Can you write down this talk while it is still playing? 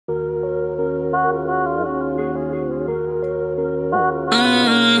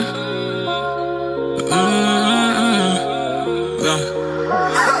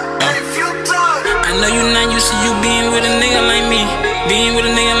you not used to you being with a nigga like me. Being with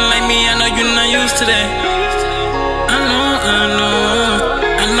a nigga like me, I know you not used to that.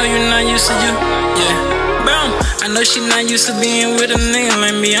 I know you not used to you. Yeah, boom. I know she not used to being with a nigga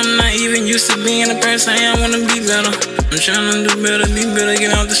like me. I'm not even used to being the person I wanna be better. I'm tryna do better, be better,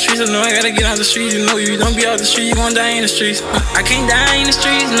 get out the streets. I know I gotta get out the streets. You know you don't be out the street, you gon' die in the streets. I can't die in the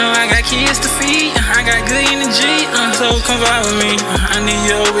streets, no, I got kids to feed. I got good energy, so come vibe with me. I need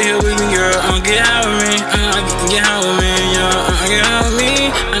you over here with me, girl. Get high with me, get high with me, yeah. Get high with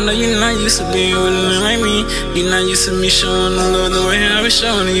me. I know you're not used to being with a nigga like me. You're not used to me showing the love the way I was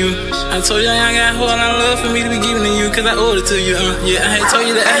showing to you. I told you I got a whole lot of love for me to be giving to you, cause I owed it to you, yeah, I had told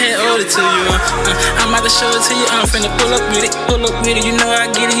you that I had owed it to you, I'm about to show it to you, I'm finna pull up with it, you know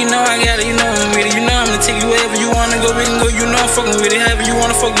I get it, you know I got it, you know I'm with it, you know I'm gonna take you wherever you wanna go, we can go, you know I'm fucking with it, however you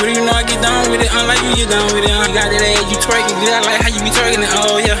wanna fuck with it, you know I get down with it, unlike you get down with it, you got that ass, you twerking good, I like how you be twerking it,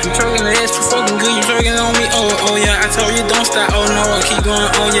 oh yeah, you twerking the ass too fucking good, you twerking on me, oh yeah, I told you don't stop, oh no, keep going,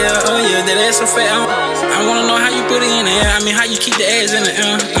 oh yeah, that ass so fat, I wanna know how you put it in the air, I mean how you keep the ass in the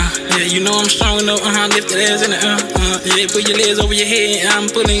air, yeah, you know I'm strong enough, lift that ass in the air, yeah, put your legs over your head, I'm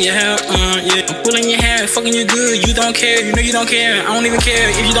pulling your hair, yeah, I'm pulling your hair, fucking you good, you don't care, you know you don't care, I don't even care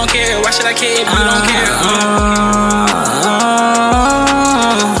if you don't care, why should I care if you don't care,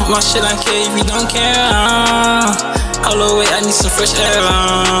 why should I care if you don't care, hold on, wait, I need some fresh air,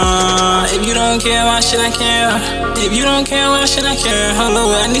 if you don't care, why should I care, if you don't care, why should I care, hold on,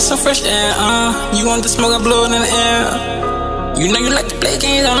 wait, I need some fresh air, you want the smoke, I blow it in the air. You know you like to play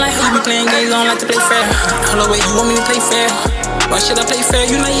games, I don't like how you be playing games, I don't like to play fair. Hold on, wait, you want me to play fair? Why should I play fair?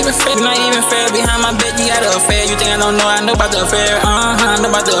 You not even fair, you not even fair. Behind my back, you got an affair. You think I don't know? I know about the affair. I know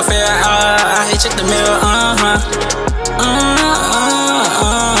about the affair. I hate check the mirror. I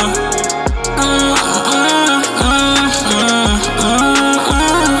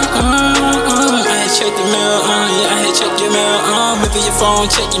hate check the mirror. Yeah, I hate check your mirror. Look at your phone,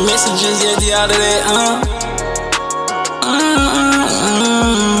 check your messages. Yeah, the out of that.